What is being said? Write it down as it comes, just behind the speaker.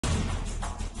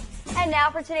And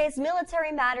now for today's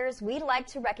Military Matters, we'd like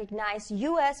to recognize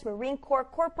U.S. Marine Corps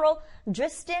Corporal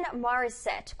Dristan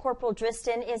Mauricette. Corporal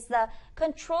Dristan is the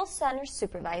Control Center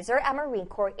Supervisor at Marine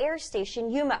Corps Air Station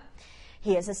Yuma.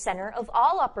 He is the center of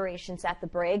all operations at the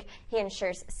brig. He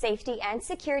ensures safety and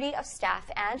security of staff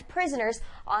and prisoners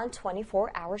on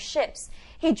 24-hour shifts.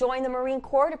 He joined the Marine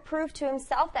Corps to prove to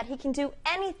himself that he can do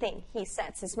anything he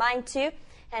sets his mind to,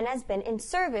 and has been in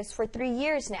service for 3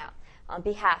 years now. On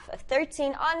behalf of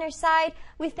 13 on your side,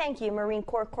 we thank you, Marine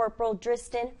Corps Corporal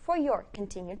Dristan, for your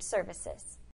continued services.